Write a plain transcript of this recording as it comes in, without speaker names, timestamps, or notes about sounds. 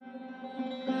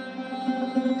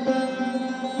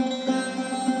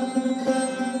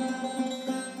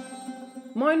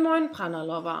Moin moin Prana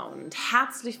Lover und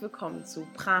herzlich willkommen zu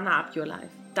Prana Up Your Life,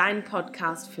 dein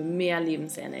Podcast für mehr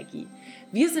Lebensenergie.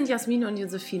 Wir sind Jasmine und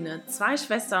Josephine, zwei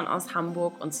Schwestern aus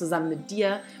Hamburg und zusammen mit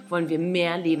dir wollen wir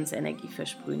mehr Lebensenergie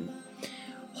versprühen.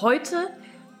 Heute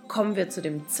kommen wir zu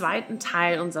dem zweiten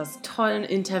Teil unseres tollen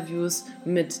Interviews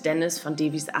mit Dennis von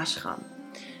Devis Ashram.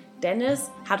 Dennis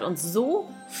hat uns so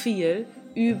viel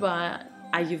über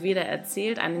Ayurveda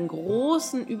erzählt, einen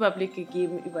großen Überblick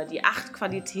gegeben über die 8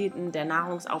 Qualitäten der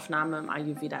Nahrungsaufnahme im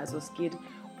Ayurveda. Also es geht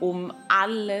um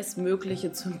alles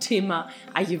Mögliche zum Thema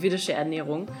ayurvedische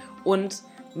Ernährung und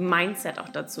Mindset auch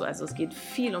dazu. Also es geht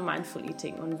viel um Mindful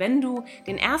Eating. Und wenn du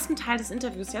den ersten Teil des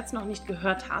Interviews jetzt noch nicht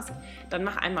gehört hast, dann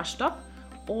mach einmal Stopp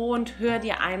und hör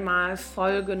dir einmal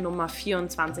Folge Nummer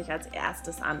 24 als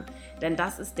erstes an. Denn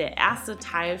das ist der erste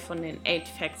Teil von den 8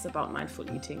 Facts about Mindful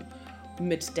Eating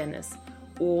mit Dennis.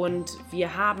 Und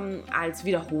wir haben als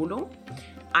Wiederholung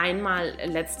einmal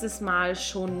letztes Mal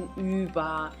schon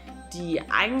über die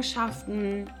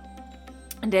Eigenschaften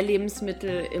der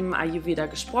Lebensmittel im Ayurveda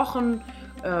gesprochen,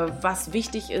 was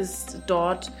wichtig ist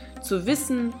dort zu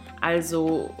wissen,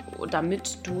 also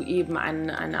damit du eben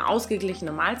eine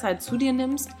ausgeglichene Mahlzeit zu dir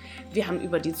nimmst. Wir haben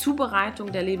über die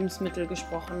Zubereitung der Lebensmittel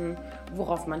gesprochen,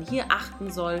 worauf man hier achten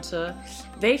sollte,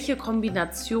 welche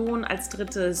Kombinationen als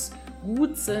drittes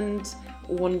gut sind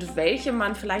und welche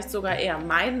man vielleicht sogar eher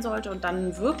meiden sollte und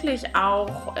dann wirklich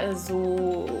auch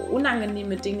so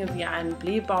unangenehme Dinge wie einen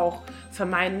Blähbauch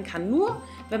vermeiden kann, nur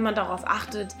wenn man darauf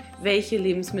achtet, welche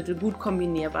Lebensmittel gut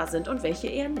kombinierbar sind und welche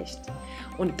eher nicht.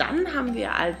 Und dann haben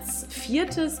wir als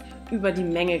viertes über die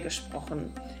Menge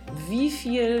gesprochen. Wie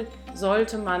viel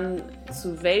sollte man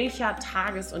zu welcher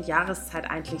Tages- und Jahreszeit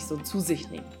eigentlich so zu sich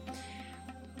nehmen?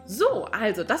 So,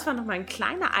 also das war nochmal ein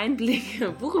kleiner Einblick,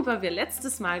 worüber wir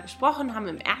letztes Mal gesprochen haben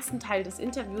im ersten Teil des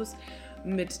Interviews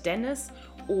mit Dennis.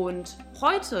 Und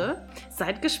heute,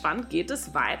 seid gespannt, geht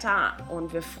es weiter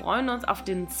und wir freuen uns auf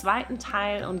den zweiten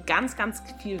Teil und ganz, ganz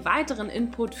viel weiteren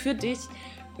Input für dich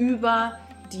über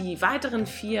die weiteren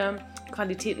 4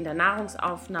 Qualitäten der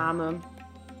Nahrungsaufnahme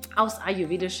aus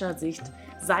ayurvedischer Sicht.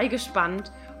 Sei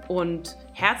gespannt. Und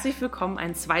herzlich willkommen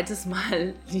ein zweites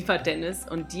Mal, lieber Dennis,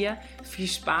 und dir viel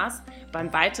Spaß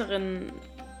beim weiteren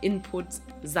Input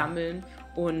sammeln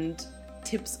und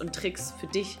Tipps und Tricks für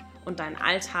dich und deinen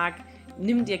Alltag.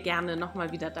 Nimm dir gerne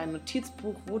nochmal wieder dein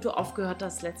Notizbuch, wo du aufgehört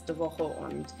hast letzte Woche,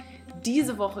 und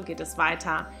diese Woche geht es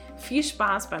weiter. Viel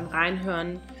Spaß beim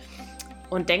Reinhören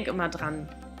und denk immer dran,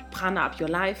 Prana Up Your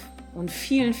Life. Und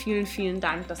vielen, vielen, vielen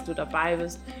Dank, dass du dabei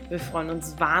bist. Wir freuen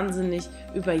uns wahnsinnig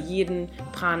über jeden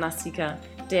Prana-Seeker,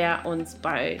 der uns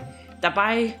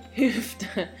dabei hilft,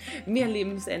 mehr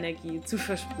Lebensenergie zu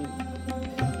versprühen.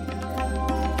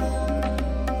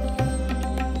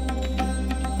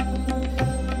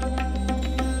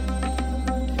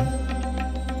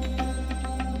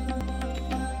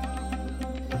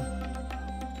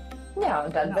 Ja,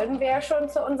 und dann würden wir ja schon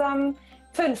zu unserem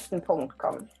 5. Punkt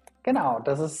kommen. Genau,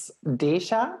 das ist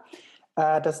Desha.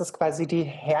 Das ist quasi die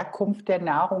Herkunft der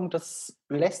Nahrung. Das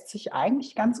lässt sich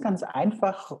eigentlich ganz, ganz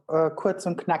einfach kurz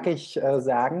und knackig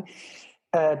sagen.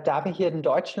 Da wir hier in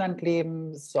Deutschland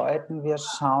leben, sollten wir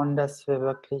schauen, dass wir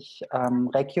wirklich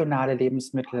regionale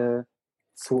Lebensmittel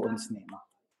zu uns nehmen.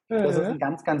 Das ist ein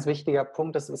ganz, ganz wichtiger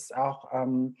Punkt. Das ist auch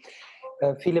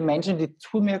viele Menschen, die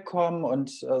zu mir kommen und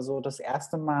so das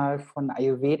erste Mal von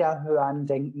Ayurveda hören,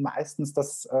 denken meistens,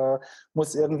 das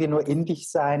muss irgendwie nur indisch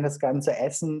sein, das ganze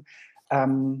Essen.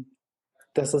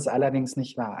 Das ist allerdings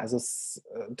nicht wahr. Also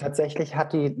tatsächlich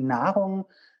hat die Nahrung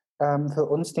für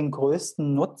uns den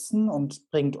größten Nutzen und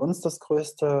bringt uns das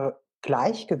größte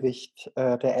Gleichgewicht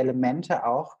der Elemente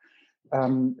auch,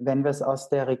 wenn wir es aus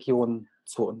der Region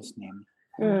zu uns nehmen.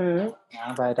 Mhm.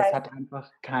 Ja, weil das hat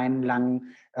einfach keinen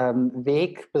langen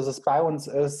Weg, bis es bei uns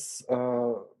ist.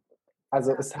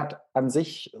 Also es hat an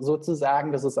sich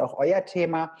sozusagen, das ist auch euer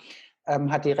Thema,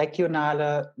 hat die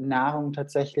regionale Nahrung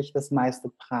tatsächlich das meiste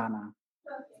Prana.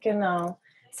 Genau.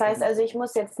 Das heißt also, ich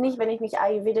muss jetzt nicht, wenn ich mich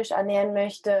ayurvedisch ernähren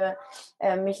möchte,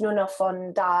 mich nur noch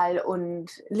von Dal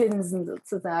und Linsen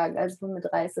sozusagen, also nur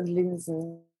mit Reis und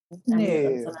Linsen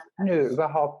ernähren. Nö,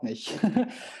 überhaupt nicht.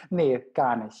 Nee,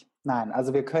 gar nicht. Nein,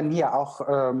 also wir können hier auch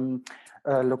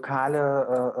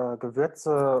lokale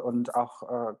Gewürze und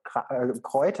auch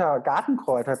Kräuter,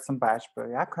 Gartenkräuter zum Beispiel,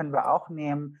 ja, können wir auch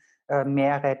nehmen,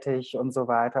 Meerrettich und so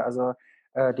weiter. Also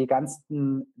die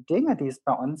ganzen Dinge, die es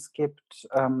bei uns gibt,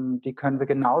 die können wir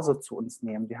genauso zu uns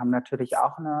nehmen. Die haben natürlich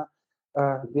auch eine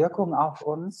Wirkung auf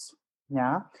uns,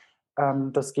 ja,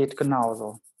 das geht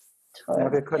genauso. Toll.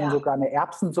 Ja, wir können sogar eine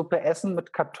Erbsensuppe essen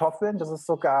mit Kartoffeln. Das ist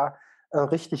sogar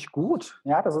richtig gut.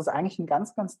 Ja, das ist eigentlich ein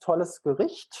ganz, ganz tolles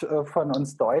Gericht von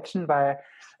uns Deutschen, weil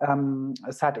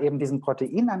es hat eben diesen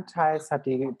Proteinanteil, es hat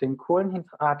den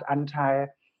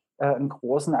Kohlenhydratanteil, einen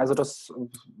großen. Also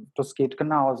das geht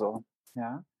genauso.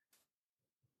 Ja.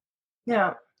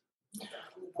 Ja.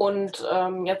 Und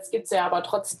jetzt gibt es ja aber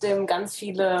trotzdem ganz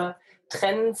viele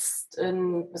Trends,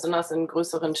 besonders in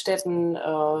größeren Städten,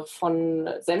 von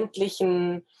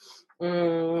sämtlichen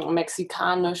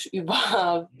mexikanisch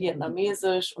über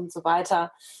vietnamesisch und so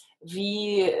weiter.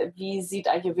 Wie sieht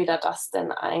Ayurveda das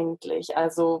denn eigentlich?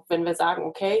 Also wenn wir sagen,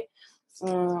 okay,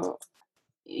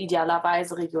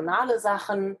 idealerweise regionale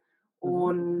Sachen,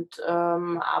 und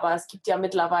aber es gibt ja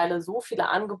mittlerweile so viele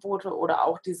Angebote oder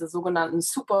auch diese sogenannten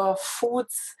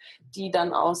Superfoods, die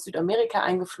dann aus Südamerika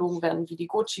eingeflogen werden, wie die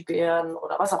Goji-Beeren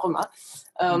oder was auch immer.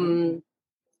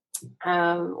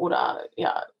 Oder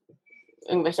ja,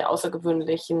 irgendwelche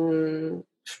außergewöhnlichen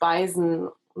Speisen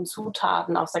und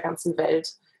Zutaten aus der ganzen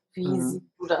Welt. Wie siehst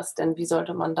du das denn? Wie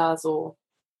sollte man da so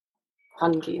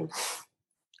rangehen?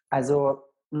 Also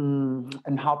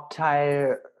ein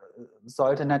Hauptteil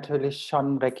sollte natürlich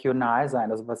schon regional sein.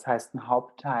 Also was heißt ein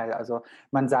Hauptteil? Also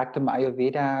man sagt im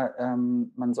Ayurveda,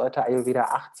 man sollte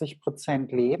Ayurveda 80%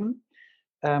 leben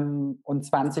und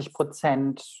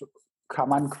 20%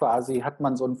 hat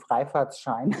man so einen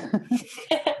Freifahrtsschein.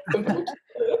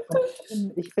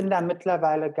 Ich bin da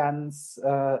mittlerweile ganz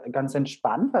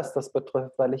entspannt, was das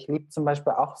betrifft, weil ich liebe zum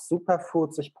Beispiel auch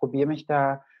Superfoods. Ich probiere mich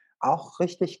da auch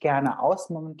richtig gerne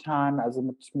aus momentan, also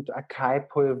mit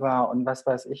Acai-Pulver und was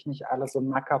weiß ich nicht alles und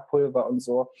Maca-Pulver und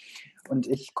so. Und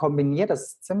ich kombiniere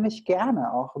das ziemlich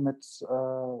gerne auch mit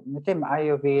dem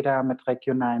Ayurveda, mit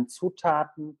regionalen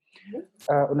Zutaten.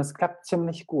 Und es klappt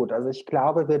ziemlich gut. Also ich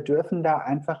glaube, wir dürfen da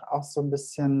einfach auch so ein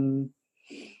bisschen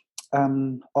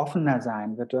offener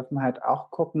sein. Wir dürfen halt auch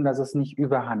gucken, dass es nicht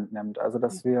überhand nimmt. Also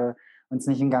dass wir uns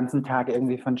nicht den ganzen Tag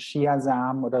irgendwie von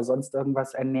Chiasamen oder sonst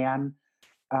irgendwas ernähren,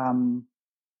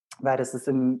 weil das ist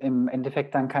im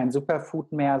Endeffekt dann kein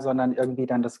Superfood mehr, sondern irgendwie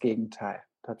dann das Gegenteil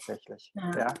tatsächlich.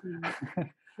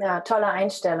 Ja, tolle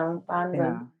Einstellung, Wahnsinn.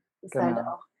 Ja, ist genau. halt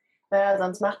auch,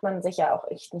 sonst macht man sich ja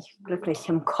auch echt nicht glücklich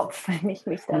im Kopf, wenn ich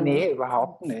mich dann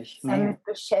überhaupt nicht. damit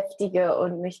beschäftige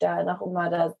und mich da noch immer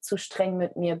da zu streng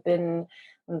mit mir bin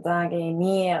und sage,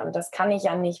 nee, das kann ich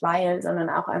ja nicht, sondern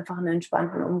auch einfach einen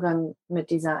entspannten Umgang mit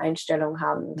dieser Einstellung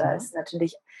haben. Da ist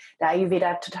natürlich der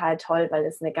Ayurveda total toll, weil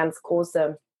es eine ganz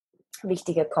große,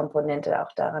 wichtige Komponente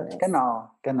auch daran ist. Genau,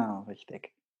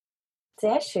 richtig.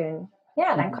 Sehr schön.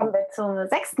 Ja, dann kommen wir zur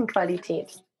 6.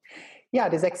 Qualität. Ja,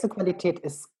 die 6. Qualität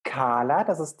ist Kala,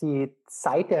 das ist die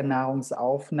Zeit der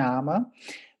Nahrungsaufnahme.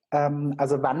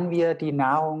 Also wann wir die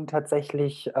Nahrung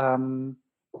tatsächlich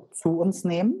zu uns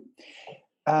nehmen.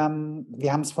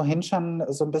 Wir haben es vorhin schon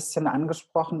so ein bisschen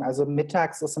angesprochen, also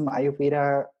mittags ist im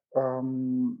Ayurveda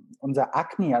unser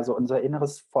Agni, also unser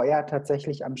inneres Feuer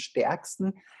tatsächlich am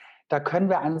stärksten. Da können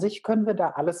wir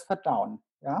da alles verdauen.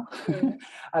 Ja?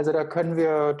 Also da können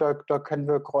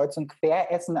wir kreuz und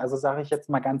quer essen, also sage ich jetzt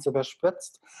mal ganz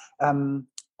überspitzt.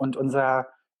 Und unser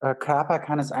Körper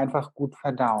kann es einfach gut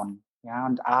verdauen. Ja?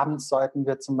 Und abends sollten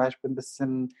wir zum Beispiel ein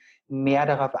bisschen mehr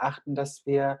darauf achten, dass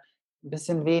wir ein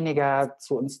bisschen weniger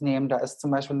zu uns nehmen. Da ist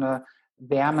zum Beispiel eine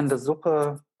wärmende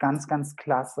Suppe ganz, ganz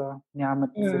klasse. Ja,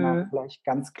 mit so einer vielleicht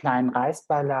ganz kleinen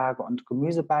Reisbeilage und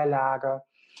Gemüsebeilage.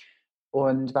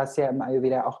 Und was ja im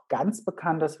Ayurveda auch ganz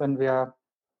bekannt ist, wenn wir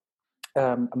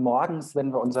morgens,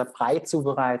 wenn wir unser Brei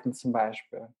zubereiten zum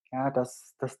Beispiel, ja,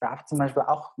 das darf zum Beispiel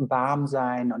auch warm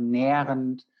sein und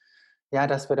nährend, ja,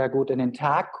 dass wir da gut in den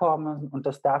Tag kommen und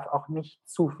das darf auch nicht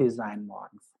zu viel sein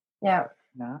morgens. Ja.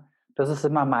 Das ist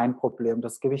immer mein Problem,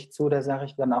 das gebe ich zu, da sage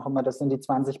ich dann auch immer, das sind die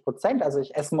 20%, also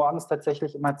ich esse morgens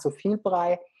tatsächlich immer zu viel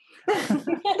Brei.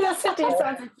 Das sind die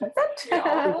 20%.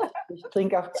 Ja, ich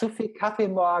trinke auch zu viel Kaffee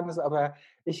morgens, aber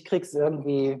ich kriege es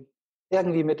irgendwie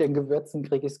mit den Gewürzen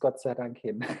kriege ich es Gott sei Dank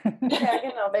hin. Ja,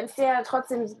 genau. Wenn es dir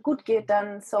trotzdem gut geht,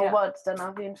 dann what, dann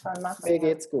auf jeden Fall machen. Mir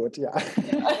geht's gut, ja.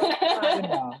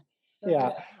 Genau.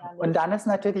 Ja. Und dann ist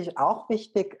natürlich auch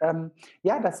wichtig,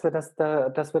 dass wir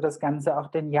das Ganze auch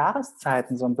den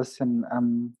Jahreszeiten so ein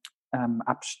bisschen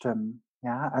abstimmen.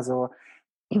 Ja, also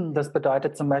das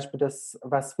bedeutet zum Beispiel, das,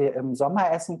 was wir im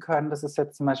Sommer essen können, das ist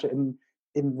jetzt zum Beispiel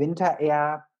im Winter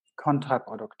eher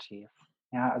kontraproduktiv.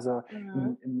 Ja, also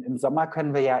im Sommer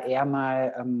können wir ja eher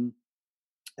mal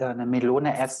eine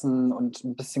Melone essen und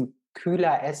ein bisschen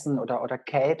kühler essen oder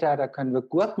kälter. Da können wir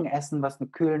Gurken essen, was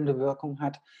eine kühlende Wirkung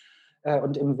hat.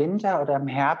 Und im Winter oder im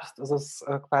Herbst ist es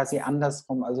quasi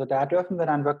andersrum. Also da dürfen wir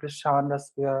dann wirklich schauen,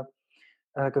 dass wir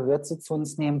Gewürze zu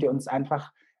uns nehmen, die uns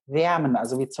einfach wärmen,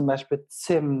 also wie zum Beispiel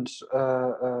Zimt,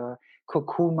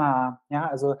 Kurkuma, ja,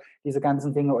 also diese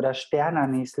ganzen Dinge oder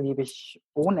Sternanis liebe ich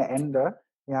ohne Ende,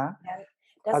 ja. Ja,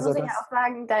 das Also muss ich ja auch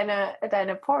sagen,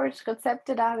 deine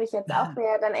Porridge-Rezepte, da habe ich jetzt auch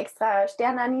mir dann extra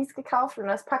Sternanis gekauft und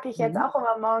das packe ich jetzt auch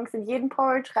immer morgens in jeden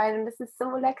Porridge rein und das ist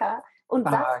so lecker. Und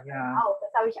Safran ja. auch,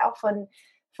 das habe ich auch von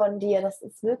dir. Das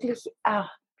ist wirklich,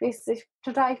 ich bin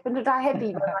total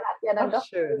happy, weil man hat ja dann doch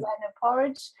Schön. seine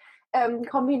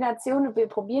Porridge-Kombination und wir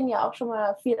probieren ja auch schon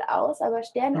mal viel aus, aber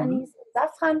Sternanis und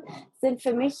Safran sind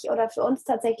für mich oder für uns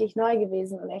tatsächlich neu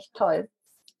gewesen und echt toll.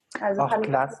 Also Ach,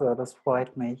 klasse, das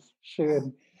freut mich.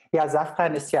 Schön. Ja,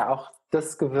 Safran ist ja auch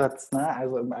das Gewürz, ne?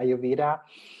 Also im Ayurveda.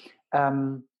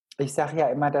 Ich sage ja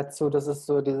immer dazu, das ist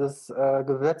so dieses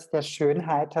Gewürz der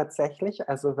Schönheit tatsächlich.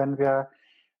 Also wenn wir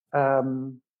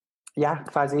ja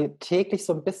quasi täglich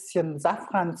so ein bisschen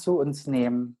Safran zu uns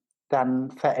nehmen,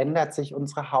 dann verändert sich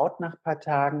unsere Haut nach ein paar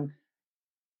Tagen.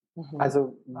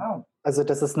 Also, also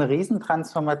das ist eine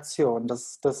Riesentransformation.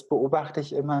 Das beobachte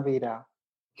ich immer wieder.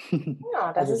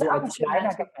 Ja, das Also ist so auch ein als kleiner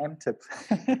schöner Tipp. Geheimtipp.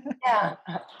 Ja,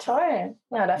 toll.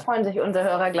 Ja, da freuen sich unsere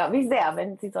Hörer, glaube ich, sehr,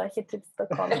 wenn sie solche Tipps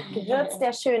bekommen. Gewürz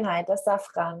der Schönheit, das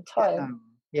Safran. Toll. Genau.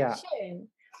 Ja, Schön.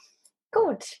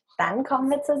 Gut, dann kommen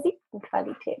wir zur 7.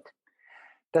 Qualität.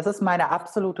 das ist meine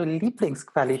absolute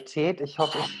Lieblingsqualität. Ich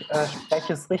hoffe, ich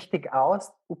spreche es richtig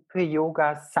aus. Uppe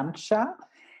Yoga Sancha.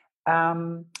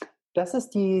 Das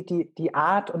ist die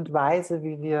Art und Weise,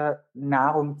 wie wir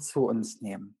Nahrung zu uns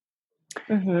nehmen.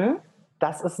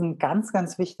 Das ist ein ganz,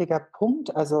 ganz wichtiger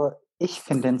Punkt. Also ich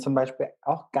finde den zum Beispiel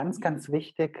auch ganz, ganz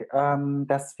wichtig,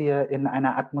 dass wir in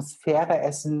einer Atmosphäre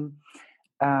essen,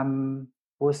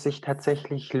 wo es sich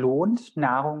tatsächlich lohnt,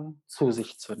 Nahrung zu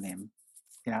sich zu nehmen.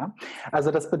 Ja, also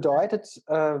das bedeutet,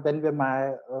 wenn wir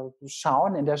mal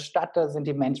schauen, in der Stadt, da sind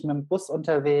die Menschen mit dem Bus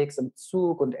unterwegs, im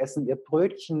Zug und essen ihr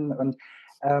Brötchen und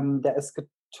da ist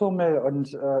Getummel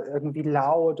und irgendwie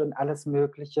laut und alles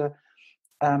Mögliche.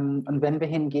 Und wenn wir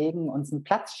hingegen uns einen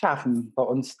Platz schaffen bei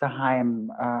uns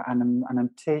daheim an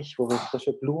einem Tisch, wo wir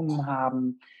frische Blumen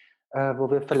haben,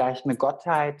 wo wir vielleicht eine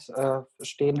Gottheit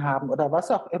stehen haben oder was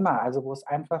auch immer, also wo es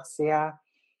einfach sehr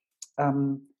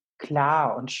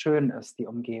klar und schön ist, die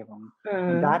Umgebung.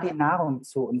 Und da die Nahrung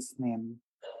zu uns nehmen,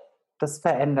 das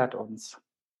verändert uns.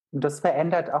 Und das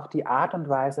verändert auch die Art und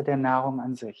Weise der Nahrung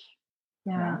an sich.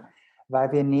 Ja?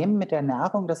 Weil wir nehmen mit der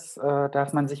Nahrung, das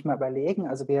darf man sich mal überlegen,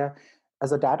 also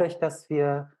dadurch, dass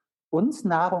wir uns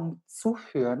Nahrung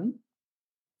zuführen,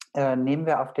 nehmen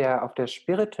wir auf der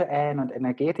spirituellen und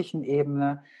energetischen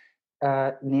Ebene,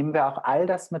 nehmen wir auch all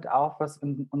das mit auf, was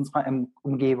in unserer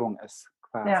Umgebung ist,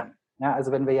 quasi. Ja. Ja,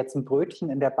 also wenn wir jetzt ein Brötchen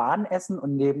in der Bahn essen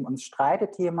und neben uns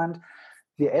streitet jemand,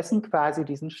 wir essen quasi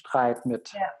diesen Streit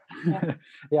mit. Ja.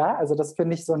 Ja, also das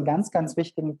finde ich so einen ganz, ganz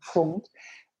wichtigen Punkt.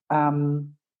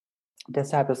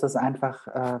 Deshalb ist es einfach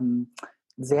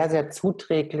sehr, sehr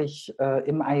zuträglich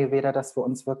im Ayurveda, dass wir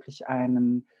uns wirklich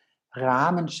einen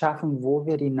Rahmen schaffen, wo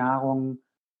wir die Nahrung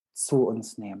zu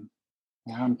uns nehmen.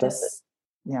 Ja, und das ist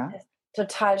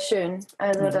total schön.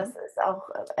 Also das ist auch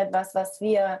etwas, was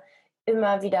wir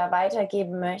immer wieder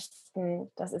weitergeben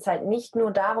möchten, dass es halt nicht nur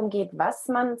darum geht, was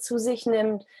man zu sich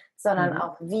nimmt, sondern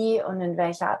auch wie und in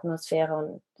welcher Atmosphäre.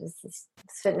 Und das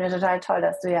finden wir total toll,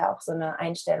 dass du ja auch so eine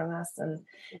Einstellung hast. Und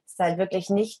es halt wirklich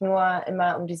nicht nur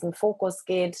immer um diesen Fokus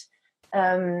geht,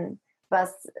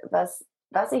 was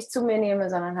ich zu mir nehme,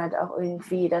 sondern halt auch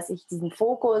irgendwie, dass ich diesen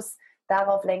Fokus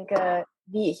darauf lenke,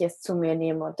 wie ich es zu mir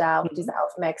nehme und da auch diese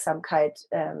Aufmerksamkeit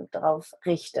drauf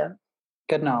richte.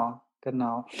 Genau.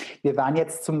 Wir waren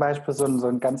jetzt zum Beispiel so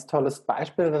ein ganz tolles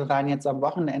Beispiel. Wir waren jetzt am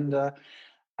Wochenende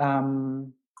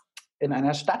in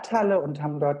einer Stadthalle und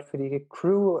haben dort für die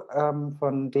Crew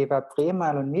von Deva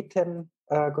Premal und Mitten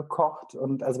gekocht.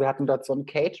 Und also wir hatten dort so ein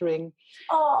Catering.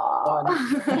 Oh.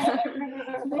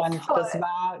 Und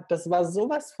das war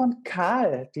sowas von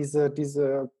kahl,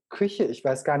 diese Küche. Ich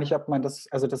weiß gar nicht, ob man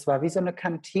also das war wie so eine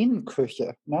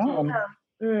Kantinenküche. Ne?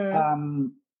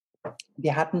 Und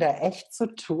wir hatten da echt zu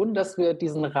tun, dass wir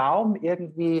diesen Raum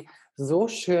irgendwie so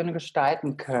schön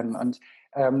gestalten können. Und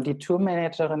die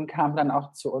Tourmanagerin kam dann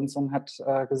auch zu uns und hat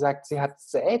gesagt, sie hat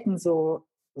selten so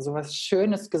was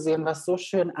Schönes gesehen, was so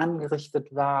schön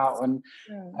angerichtet war. Und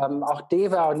auch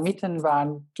Deva und Miten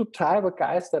waren total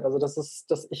begeistert. Also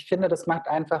ich finde, das macht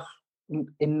einfach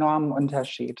einen enormen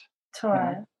Unterschied.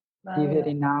 Toll. Ja, wie wir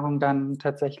die Nahrung dann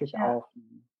tatsächlich aufnehmen.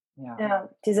 Ja,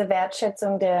 diese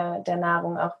Wertschätzung der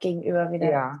Nahrung auch gegenüber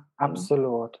wieder. Ja,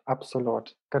 absolut,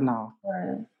 genau.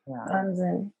 Ja.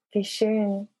 Wahnsinn, wie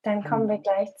schön. Dann kommen wir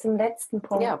gleich zum letzten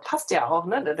Punkt. Ja, passt ja auch,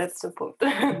 ne, der letzte Punkt.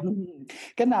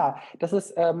 Genau, das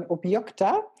ist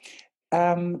Objekta,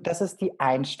 das ist die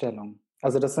Einstellung.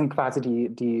 Also das sind quasi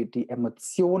die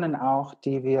Emotionen auch,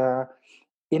 die wir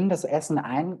in das Essen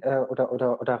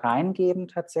oder reingeben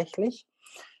tatsächlich.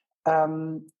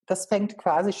 Das fängt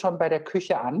quasi schon bei der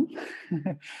Küche an,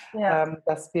 Ja.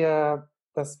 dass wir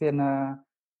eine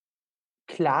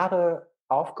klare,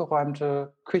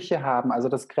 aufgeräumte Küche haben. Also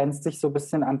das grenzt sich so ein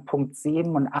bisschen an Punkt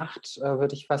 7 und 8,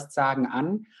 würde ich fast sagen,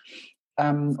 an.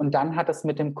 Und dann hat es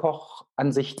mit dem Koch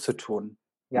an sich zu tun.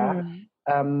 Ja?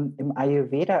 Mhm. Im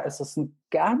Ayurveda ist es ein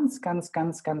ganz, ganz,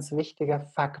 ganz, ganz wichtiger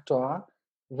Faktor,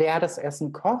 wer das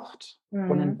Essen kocht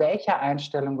und in Mhm. welcher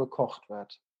Einstellung gekocht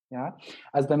wird. Ja?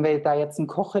 Also wenn wir da jetzt einen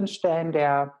Koch hinstellen,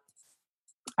 der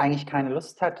eigentlich keine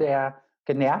Lust hat, der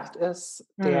genervt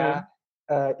ist, der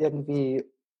Mhm. irgendwie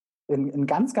in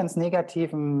ganz, ganz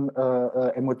negativen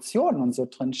Emotionen und so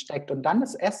drin steckt und dann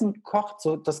das Essen kocht,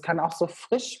 so, das kann auch so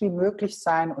frisch wie möglich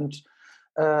sein und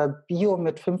Bio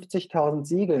mit 50.000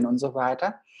 Siegeln und so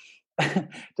weiter.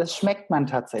 Das schmeckt man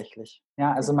tatsächlich.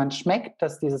 Ja, also man schmeckt,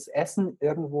 dass dieses Essen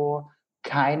irgendwo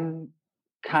kein,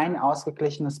 kein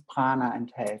ausgeglichenes Prana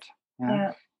enthält. Ja.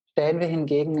 Ja. Stellen wir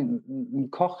hingegen einen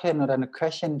Koch hin oder eine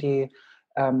Köchin, die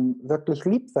wirklich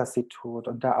liebt, was sie tut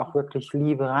und da auch wirklich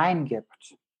Liebe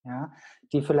reingibt, ja,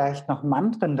 die vielleicht noch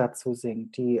Mantren dazu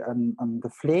singt, die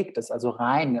gepflegt ist, also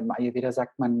rein. Im Ayurveda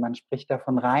sagt man spricht da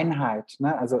von Reinheit,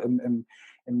 ne? Also im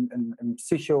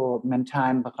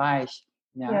psychomentalen Bereich,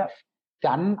 ja, Ja.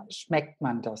 dann schmeckt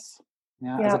man das.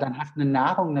 Ja, also Ja. dann hat eine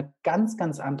Nahrung eine ganz,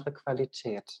 ganz andere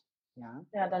Qualität. Ja,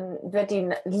 Ja, dann wird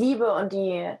die Liebe und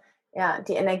die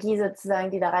Energie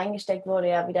sozusagen, die da reingesteckt wurde,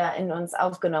 ja wieder in uns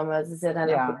aufgenommen. Es ist ja dann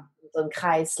auch wieder ja, so ein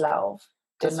Kreislauf.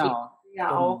 Deswegen genau,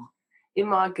 ja auch genau.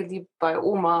 immer geliebt bei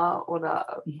Oma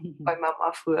oder bei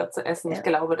Mama früher zu essen. Ja. Ich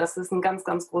glaube, das ist ein ganz,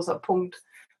 ganz großer Punkt.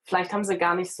 Vielleicht haben sie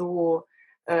gar nicht so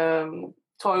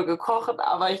toll gekocht,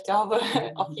 aber ich glaube,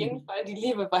 auf jeden Fall die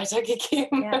Liebe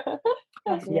weitergegeben. Ja.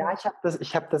 Ja,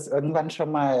 ich hab das irgendwann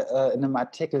schon mal in einem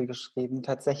Artikel geschrieben.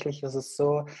 Tatsächlich ist es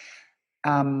so,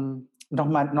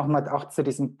 nochmal auch zu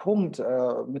diesem Punkt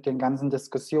mit den ganzen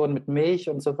Diskussionen mit Milch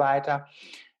und so weiter.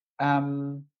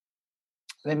 Ähm,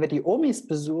 Wenn wir die Omis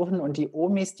besuchen und die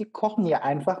Omis, die kochen ja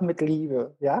einfach mit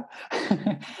Liebe, ja.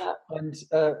 Ja. Und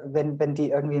wenn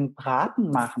die irgendwie einen Braten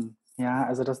machen, ja,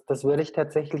 also das würde ich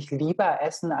tatsächlich lieber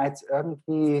essen als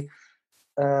irgendwie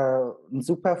ein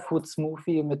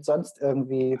Superfood-Smoothie mit sonst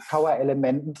irgendwie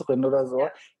Power-Elementen drin oder so,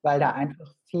 weil da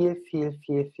einfach viel, viel,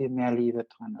 viel, viel mehr Liebe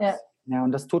drin Ja. ist. Ja,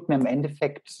 und das tut mir im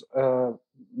Endeffekt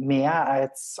mehr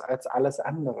als alles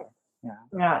andere. Ja.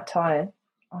 Ja, toll.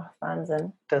 Oh,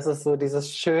 Wahnsinn. Das ist so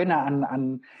dieses Schöne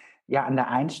ja, an der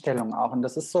Einstellung auch. Und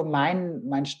das ist so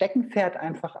mein Steckenpferd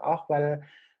einfach auch, weil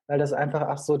das einfach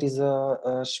auch so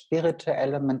diese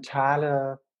spirituelle,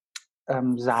 mentale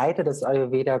Seite des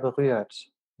Ayurveda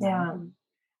berührt. Ja.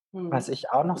 Ja. Was ich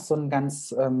auch noch so einen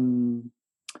ganz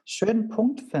schönen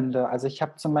Punkt finde, also ich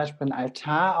habe zum Beispiel einen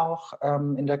Altar auch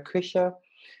in der Küche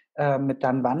mit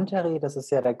Dhanvantari, das ist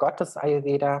ja der Gott des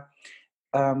Ayurveda.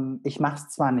 Ich mache es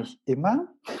zwar nicht immer,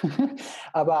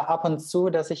 aber ab und zu,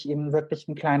 dass ich ihm wirklich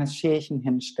ein kleines Schälchen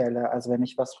hinstelle. Also wenn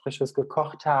ich was Frisches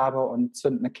gekocht habe und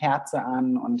zünd eine Kerze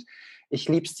an. Und ich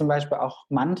liebe es zum Beispiel auch,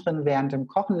 Mantren während dem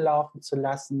Kochen laufen zu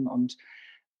lassen. Und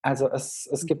also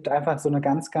es gibt einfach so eine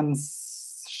ganz,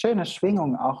 ganz schöne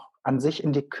Schwingung auch an sich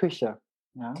in die Küche.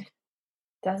 Ja,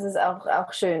 Das ist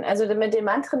auch schön. Also mit den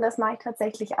Mantren, das mache ich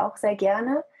tatsächlich auch sehr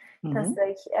gerne, dass mhm.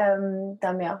 ich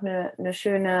da mir auch eine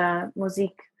schöne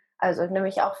Musik, also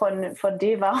nämlich auch von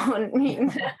Deva und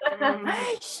Mien,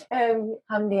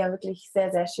 haben die ja wirklich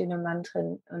sehr, sehr schöne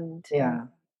Mantren. Und Ja,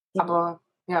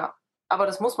 Aber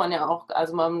das muss man ja auch,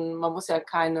 also man muss ja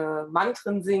keine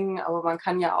Mantren singen, aber man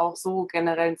kann ja auch so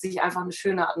generell sich einfach eine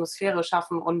schöne Atmosphäre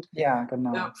schaffen und ja,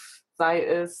 genau. sei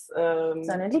es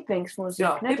seine Lieblingsmusik,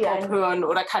 ja, ne, Hip-Hop hören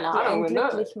oder keine die einen Ahnung, ne?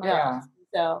 glücklich macht. Ja,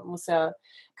 Ja,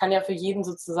 kann ja für jeden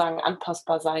sozusagen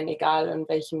anpassbar sein, egal in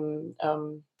welchem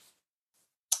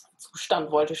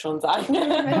Zustand, wollte ich schon sagen,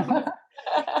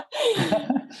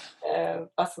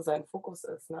 was so sein Fokus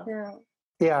ist. Ne? Ja.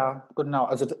 Ja, genau.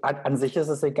 Also an sich ist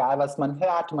es egal, was man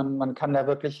hört. Man kann da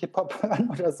wirklich Hip-Hop hören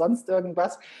oder sonst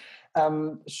irgendwas.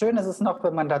 Schön ist es noch,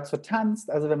 wenn man dazu tanzt,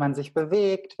 also wenn man sich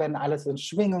bewegt, wenn alles in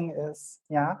Schwingung ist.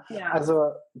 Ja, Ja.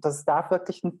 also das darf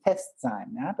wirklich ein Fest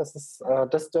sein. Ja,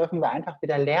 das dürfen wir einfach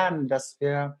wieder lernen, dass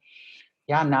wir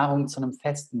ja Nahrung zu einem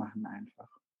Fest machen einfach.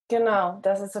 Genau,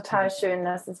 das ist total schön.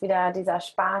 Das ist wieder dieser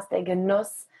Spaß, der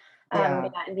Genuss. Ja,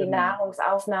 wieder in die genau.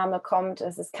 Nahrungsaufnahme kommt.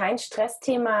 Es ist kein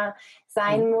Stressthema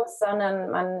sein muss, sondern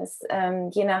man es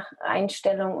je nach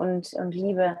Einstellung und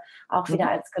Liebe auch wieder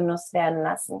Mhm. als Genuss werden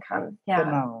lassen kann. Ja.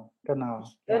 Genau,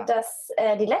 Ich würde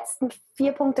ja. die letzten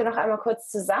 4 Punkte noch einmal kurz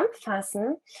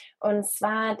zusammenfassen. Und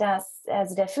zwar,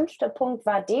 also der 5. Punkt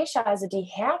war Desha, also die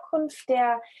Herkunft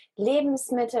der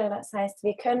Lebensmittel. Das heißt,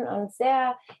 wir können uns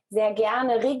sehr, sehr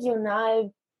gerne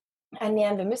regional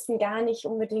ernähren. Wir müssen gar nicht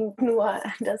unbedingt nur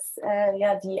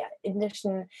die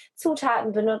indischen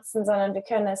Zutaten benutzen, sondern wir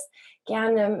können es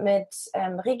gerne mit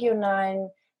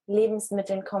regionalen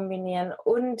Lebensmitteln kombinieren.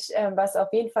 Und was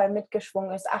auf jeden Fall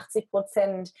mitgeschwungen ist,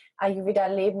 80%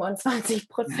 Ayurveda-Leben und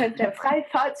 20% der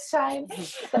Freifahrtschein,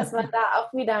 dass man da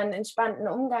auch wieder einen entspannten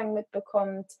Umgang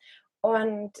mitbekommt.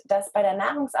 Und dass bei der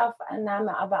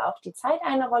Nahrungsaufnahme aber auch die Zeit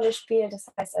eine Rolle spielt. Das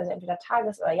heißt also entweder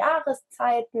Tages- oder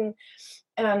Jahreszeiten.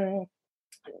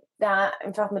 Da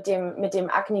einfach mit dem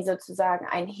Agni sozusagen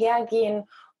einhergehen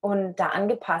und da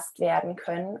angepasst werden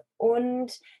können.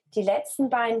 Und die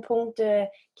letzten beiden Punkte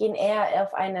gehen eher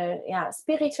auf eine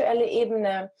spirituelle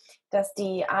Ebene, dass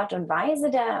die Art und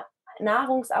Weise der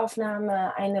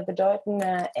Nahrungsaufnahme eine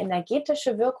bedeutende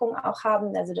energetische Wirkung auch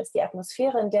haben, also dass die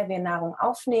Atmosphäre, in der wir Nahrung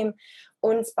aufnehmen,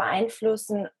 uns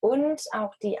beeinflussen und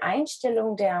auch die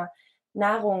Einstellung der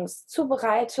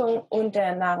Nahrungszubereitung und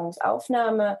der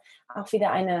Nahrungsaufnahme auch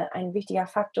wieder ein wichtiger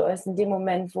Faktor ist in dem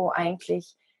Moment, wo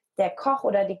eigentlich der Koch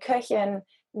oder die Köchin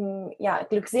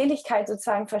Glückseligkeit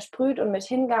sozusagen versprüht und mit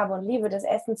Hingabe und Liebe das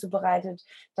Essen zubereitet,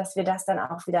 dass wir das dann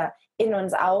auch wieder in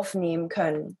uns aufnehmen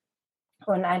können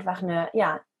und einfach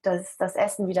das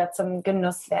Essen wieder zum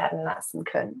Genuss werden lassen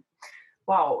können.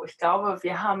 Wow, ich glaube,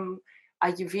 wir haben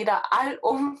Ayurveda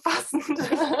allumfassend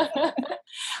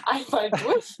einmal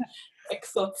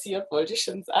durchexorziert, wollte ich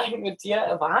schon sagen, mit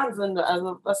dir. Wahnsinn,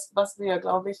 also was wir,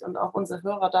 glaube ich, und auch unsere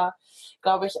Hörer da,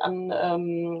 glaube ich,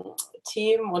 an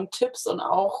Themen und Tipps und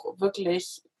auch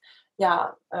wirklich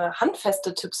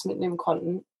handfeste Tipps mitnehmen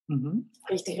konnten. Mhm.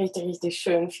 Richtig, richtig, richtig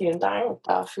schön. Vielen Dank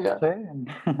dafür.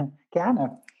 Schön.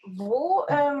 Gerne. Wo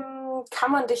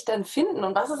kann man dich denn finden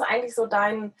und was ist eigentlich so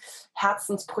dein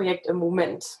Herzensprojekt im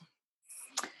Moment?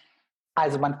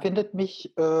 Also man findet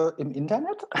mich im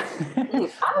Internet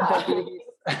unter Devis,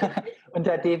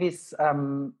 unter Devis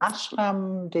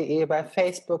Ashram.de, bei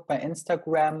Facebook, bei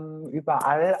Instagram,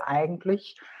 überall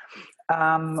eigentlich.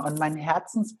 Und mein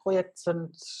Herzensprojekt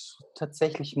sind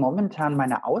tatsächlich momentan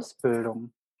meine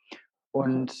Ausbildung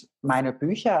und meine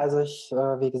Bücher. Also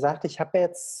wie gesagt, ich habe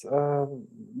jetzt ein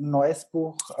neues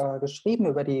Buch geschrieben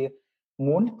über die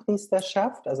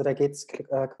Mondpriesterschaft. Also da geht es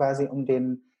quasi um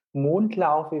den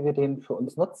Mondlauf, wie wir den für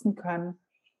uns nutzen können.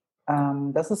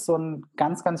 Das ist so ein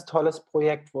ganz, ganz tolles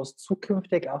Projekt, wo es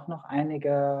zukünftig auch noch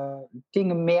einige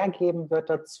Dinge mehr geben wird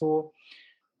dazu.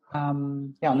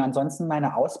 Und ansonsten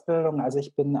meine Ausbildung. Also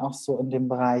ich bin auch so in dem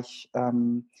Bereich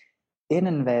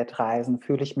Innenweltreisen,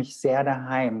 fühle ich mich sehr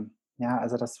daheim. Ja,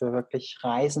 also dass wir wirklich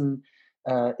Reisen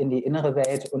in die innere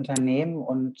Welt unternehmen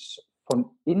und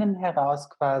von innen heraus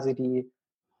quasi die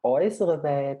äußere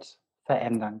Welt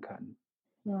verändern können.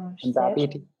 Ja, Und da sehr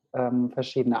biete schön. ich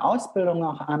verschiedene Ausbildungen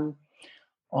auch an.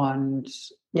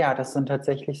 Und ja, das sind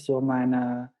tatsächlich so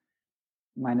meine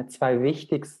 2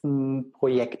 wichtigsten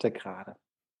Projekte gerade.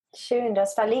 Schön,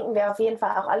 das verlinken wir auf jeden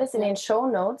Fall auch alles in den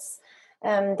Shownotes,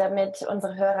 damit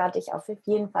unsere Hörer dich auf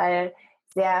jeden Fall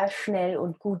sehr schnell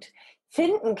und gut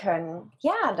finden können.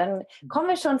 Ja, dann kommen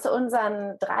wir schon zu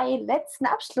unseren 3 letzten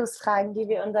Abschlussfragen, die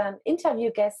wir unseren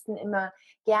Interviewgästen immer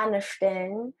gerne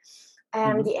stellen.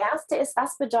 Die erste ist,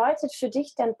 was bedeutet für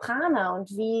dich denn Prana und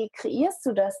wie kreierst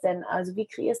du das denn? Also wie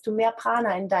kreierst du mehr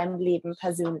Prana in deinem Leben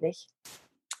persönlich?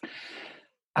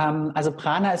 Also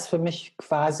Prana ist für mich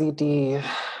quasi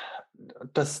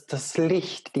das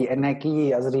Licht, die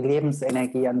Energie, also die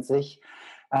Lebensenergie an sich.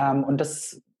 Und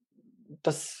das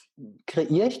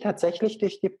kreiere ich tatsächlich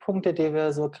durch die Punkte, die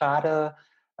wir so gerade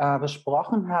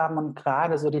besprochen haben und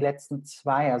gerade so die letzten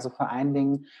 2. Also vor allen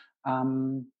Dingen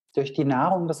durch die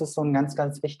Nahrung, das ist so ein ganz,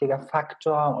 ganz wichtiger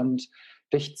Faktor und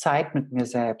durch Zeit mit mir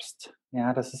selbst.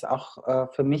 Ja, das ist auch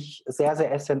für mich sehr,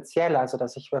 sehr essentiell. Also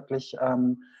dass ich wirklich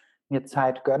mir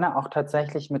Zeit gönne, auch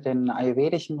tatsächlich mit den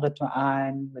ayurvedischen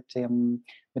Ritualen, mit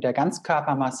der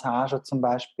Ganzkörpermassage zum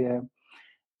Beispiel.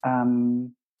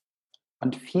 Und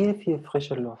viel, viel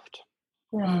frische Luft.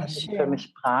 Ja, Das ist für schön.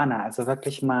 mich Prana. Also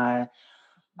wirklich mal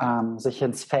sich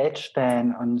ins Feld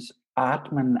stellen und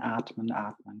atmen, atmen,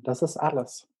 atmen. Das ist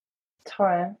alles.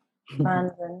 Toll.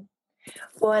 Wahnsinn.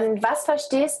 Und was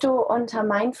verstehst du unter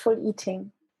Mindful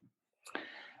Eating?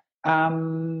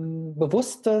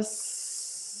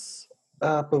 Bewusstes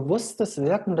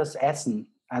wirkendes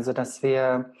Essen. Also dass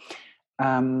wir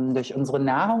durch unsere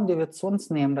Nahrung, die wir zu uns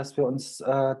nehmen, dass wir uns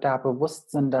da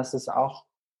bewusst sind, dass es auch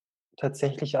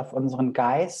tatsächlich auf unseren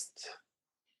Geist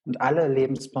und alle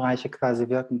Lebensbereiche quasi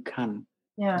wirken kann.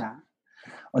 Ja. Ja.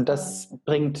 Und das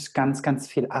bringt ganz, ganz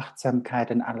viel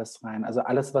Achtsamkeit in alles rein. Also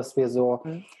alles, was wir so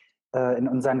in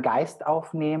unseren Geist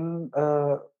aufnehmen,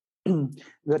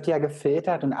 wird ja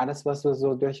gefiltert, und alles, was wir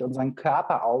so durch unseren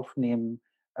Körper aufnehmen,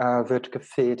 wird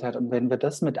gefiltert. Und wenn wir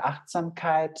das mit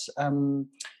Achtsamkeit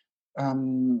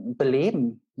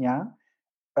beleben, ja,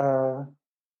 da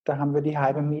haben wir die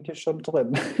halbe Miete schon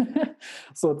drin,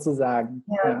 sozusagen.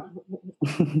 Ja.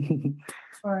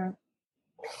 Ja.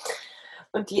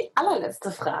 Und die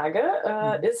allerletzte Frage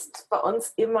ist bei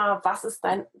uns immer, was ist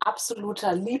dein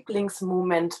absoluter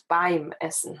Lieblingsmoment beim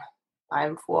Essen?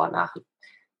 Beim Vor-, Nach-,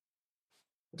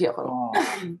 wie auch immer.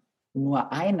 Oh,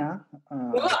 nur einer?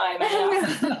 Nur einer, ja.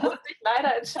 Du musst dich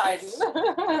leider entscheiden.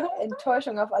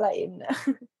 Enttäuschung auf aller Ebene.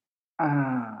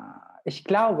 Ich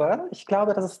glaube,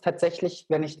 das ist tatsächlich,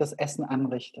 wenn ich das Essen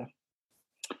anrichte.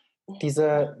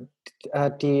 Den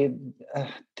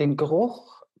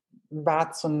Geruch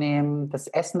wahrzunehmen, das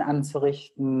Essen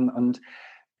anzurichten und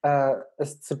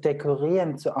es zu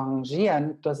dekorieren, zu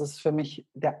arrangieren, das ist für mich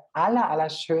der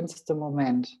allerschönste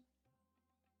Moment.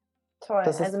 Toll,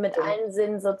 also mit allen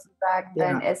Sinnen sozusagen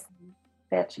dein Essen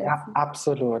wertschätzen. Ja,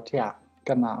 absolut, ja,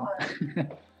 genau.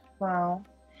 Wow.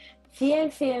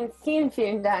 Vielen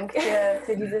Dank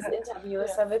für dieses Interview.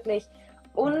 Es war wirklich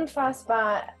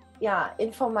unfassbar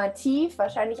informativ,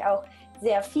 wahrscheinlich auch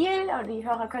sehr viel. Und die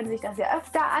Hörer können sich das ja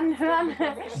öfter anhören.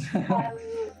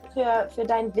 Für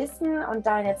dein Wissen und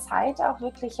deine Zeit auch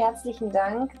wirklich herzlichen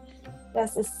Dank.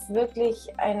 Das ist wirklich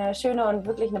eine schöne und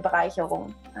wirklich eine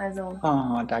Bereicherung. Also.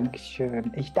 Oh, danke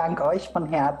schön. Ich danke euch von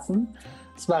Herzen.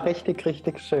 Es war richtig,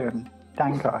 richtig schön.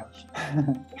 Danke euch.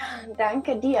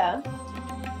 Danke dir.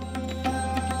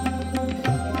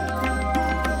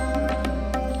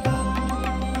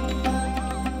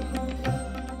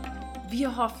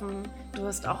 Wir hoffen, du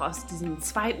wirst auch aus diesem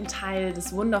zweiten Teil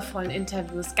des wundervollen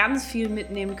Interviews ganz viel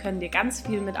mitnehmen können, dir ganz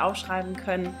viel mit aufschreiben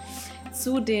können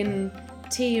zu den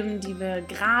Themen, die wir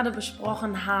gerade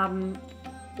besprochen haben.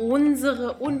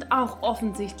 Unsere und auch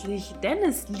offensichtlich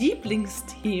Dennis'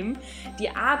 Lieblingsthemen, die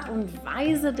Art und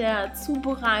Weise der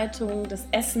Zubereitung des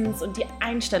Essens und die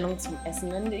Einstellung zum Essen.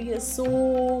 Denn die ist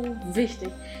so wichtig,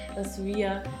 dass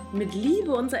wir mit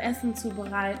Liebe unser Essen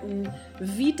zubereiten,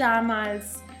 wie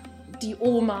damals die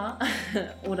Oma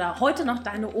oder heute noch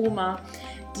deine Oma,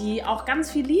 die auch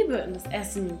ganz viel Liebe in das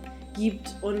Essen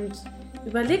gibt. Und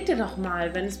überleg dir doch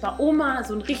mal, wenn es bei Oma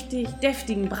so einen richtig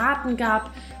deftigen Braten gab,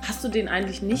 hast du den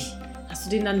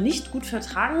dann nicht gut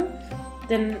vertragen?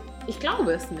 Denn ich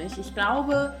glaube es nicht. Ich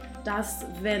glaube, dass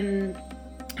wenn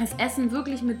das Essen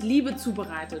wirklich mit Liebe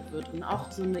zubereitet wird und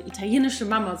auch so eine italienische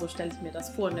Mama, so stelle ich mir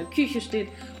das vor, in der Küche steht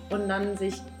und dann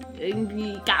sich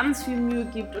irgendwie ganz viel Mühe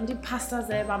gibt und die Pasta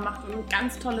selber macht und eine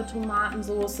ganz tolle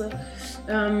Tomatensoße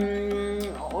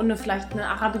und vielleicht eine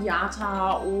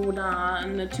Arrabbiata oder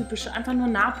eine typische, einfach nur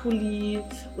Napoli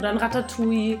oder ein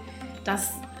Ratatouille,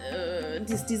 dass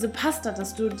diese Pasta,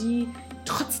 dass du die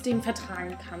trotzdem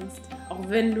vertragen kannst, auch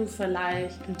wenn du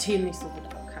vielleicht Gluten nicht so gut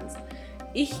haben kannst.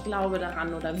 Ich glaube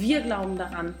daran oder wir glauben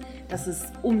daran, dass es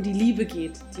um die Liebe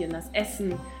geht, die in das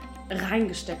Essen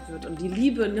reingesteckt wird. Und die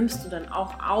Liebe nimmst du dann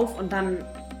auch auf und dann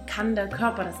kann der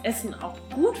Körper das Essen auch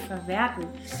gut verwerten.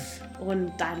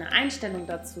 Und deine Einstellung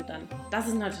dazu dann, das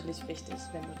ist natürlich wichtig.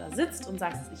 Wenn du da sitzt und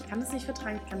sagst, ich kann das nicht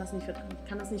vertragen, ich kann das nicht vertragen, ich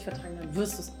kann das nicht vertragen, dann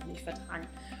wirst du es auch nicht vertragen.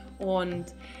 Und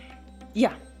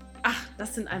ja,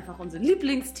 das sind einfach unsere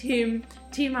Lieblingsthemen.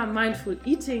 Thema Mindful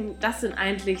Eating, das sind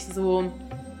eigentlich so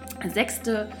 6.,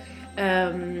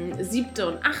 7.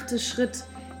 und 8. Schritt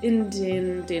in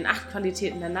den 8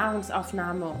 Qualitäten der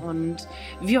Nahrungsaufnahme, und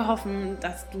wir hoffen,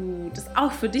 dass du das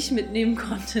auch für dich mitnehmen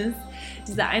konntest,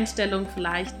 diese Einstellung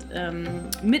vielleicht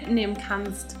mitnehmen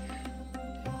kannst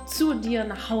zu dir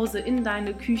nach Hause, in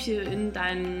deine Küche, in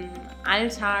deinen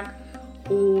Alltag.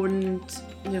 Und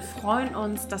wir freuen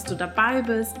uns, dass du dabei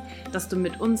bist, dass du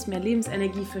mit uns mehr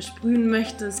Lebensenergie versprühen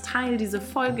möchtest. Teil diese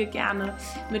Folge gerne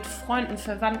mit Freunden,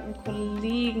 Verwandten,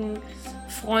 Kollegen,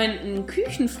 Freunden,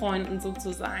 Küchenfreunden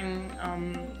sozusagen,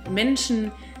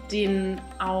 Menschen, denen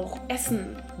auch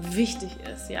Essen wichtig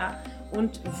ist, ja,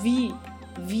 und wie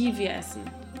wir essen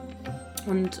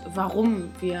und warum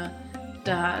wir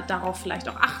darauf vielleicht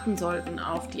auch achten sollten,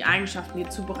 auf die Eigenschaften, die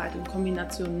Zubereitung,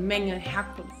 Kombination, Menge,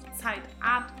 Herkunft, Zeit,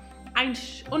 Art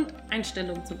und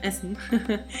Einstellung zum Essen.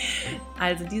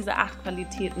 Also diese 8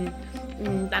 Qualitäten.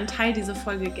 Dann teile diese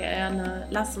Folge gerne.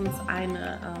 Lass uns ein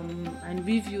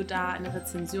Review da, eine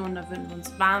Rezension. Da würden wir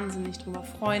uns wahnsinnig drüber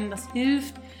freuen. Das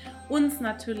hilft uns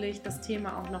natürlich das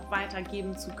Thema auch noch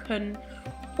weitergeben zu können.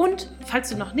 Und falls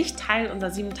du noch nicht Teil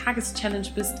unserer 7-Tages-Challenge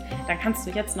bist, dann kannst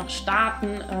du jetzt noch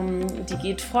starten. Die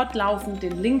geht fortlaufend.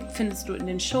 Den Link findest du in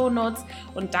den Shownotes.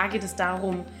 Und da geht es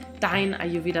darum, dein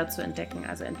Ayurveda zu entdecken.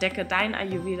 Also entdecke dein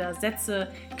Ayurveda, setze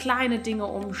kleine Dinge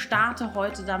um, starte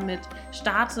heute damit,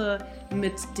 starte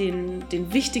mit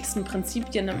den wichtigsten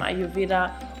Prinzipien im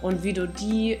Ayurveda und wie du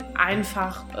die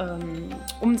einfach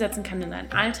umsetzen kannst in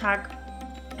deinen Alltag.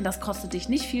 Das kostet dich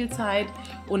nicht viel Zeit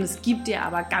und es gibt dir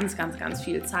aber ganz, ganz, ganz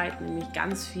viel Zeit, nämlich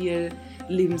ganz viel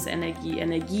Lebensenergie,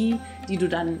 Energie, die du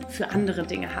dann für andere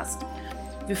Dinge hast.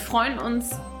 Wir freuen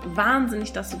uns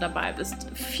wahnsinnig, dass du dabei bist.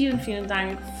 Vielen, vielen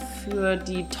Dank für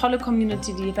die tolle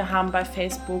Community, die wir haben bei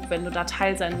Facebook. Wenn du da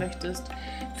Teil sein möchtest,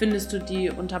 findest du die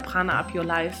unter Prana Up Your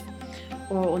Life,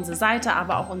 unsere Seite,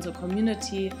 aber auch unsere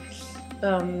Community.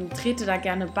 Trete da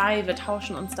gerne bei, wir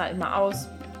tauschen uns da immer aus.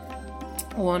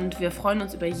 Und wir freuen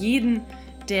uns über jeden,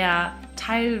 der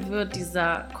Teil wird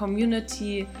dieser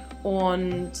Community,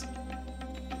 und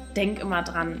denk immer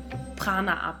dran,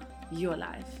 Prana Up Your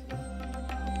Life.